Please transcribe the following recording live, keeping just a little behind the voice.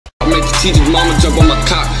Teach mama jump on my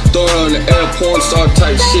cock, throw her in the air, porn star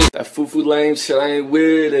type shit. That foo-foo lame shit, I ain't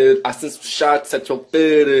with it. I sent some shots at your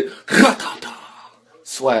fitted.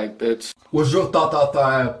 Swag, bitch. What's your thought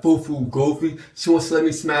at foo-foo goofy? She wants to let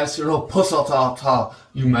me smash her puss out.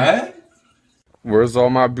 You mad? Where's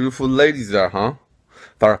all my beautiful ladies at, huh?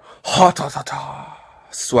 They're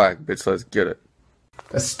swag, bitch, let's get it.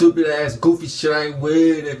 That stupid ass goofy shit, I ain't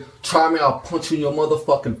with it. Try me, I'll punch you in your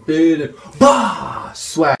motherfucking fitted. Bah!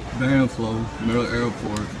 Swag. Van flow, middle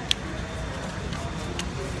airport.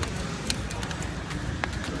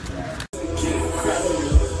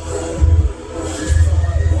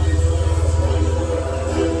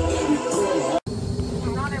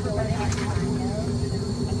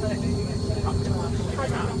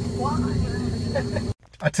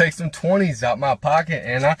 I take some 20s out my pocket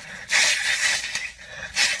and I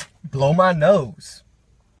blow my nose.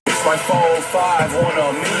 My 405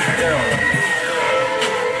 wanna meet them,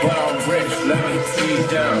 but I'm rich, let me feed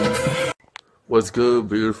them. What's good,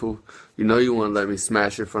 beautiful? You know you wanna let me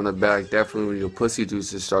smash it from the back, definitely when your pussy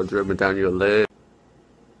juices start dripping down your leg.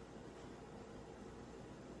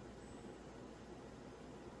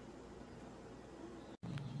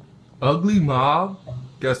 Ugly mob?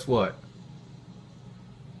 Guess what?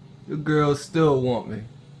 Your girls still want me.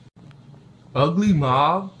 Ugly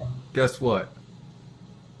mob? Guess what?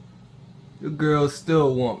 Your girls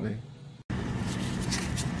still want me.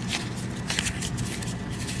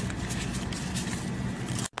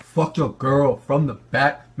 Fuck your girl from the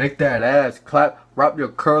back, make that ass clap, wrap your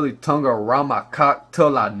curly tongue around my cock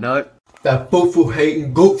till I nut. That foo-foo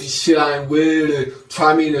hating goofy shit, I ain't with it.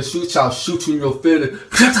 Try me in the shoot, I'll shoot you in your fitted.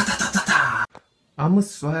 I'm a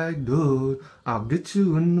swag dude, I'll get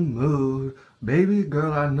you in the mood. Baby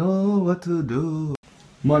girl, I know what to do.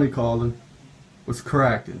 Money calling. What's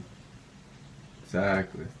cracking?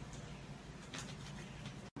 Exactly.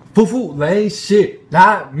 Foo-foo lame shit,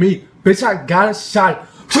 not me. Bitch, I got a shot.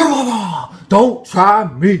 Don't try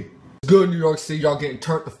me. Good New York City, y'all getting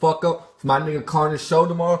turned the fuck up for my nigga Carnage show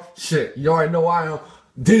tomorrow. Shit, you already know I am.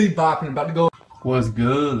 Diddy bopping, about to go. What's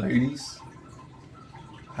good, ladies?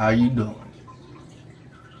 How you doing?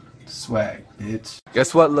 Swag, bitch.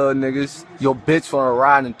 Guess what, little niggas? Your bitch wanna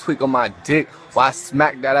ride and tweak on my dick while I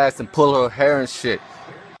smack that ass and pull her hair and shit.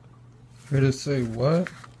 Better say what?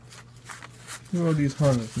 Who are these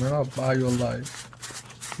hunters, man? I'll buy your life.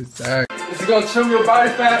 Exactly. Is it gonna trim your body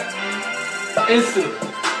fat? Instantly.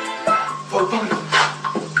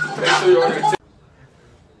 Make sure you're on your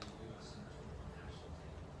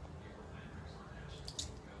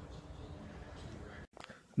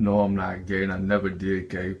No, I'm not gay and I never did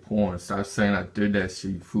gay porn. Stop saying I did that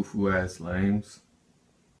shit, you foo-foo ass lames.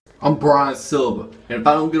 I'm Bryan Silva, and if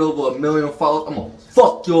I don't get over 1 million followers, I'm gonna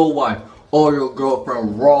fuck your wife or your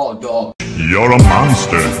girlfriend raw, dog. You're a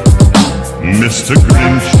monster, Mr.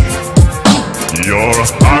 Grinch. You're a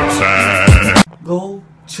heart. Go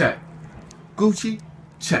check. Gucci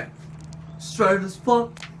check. Straight as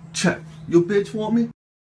fuck check. Your bitch want me?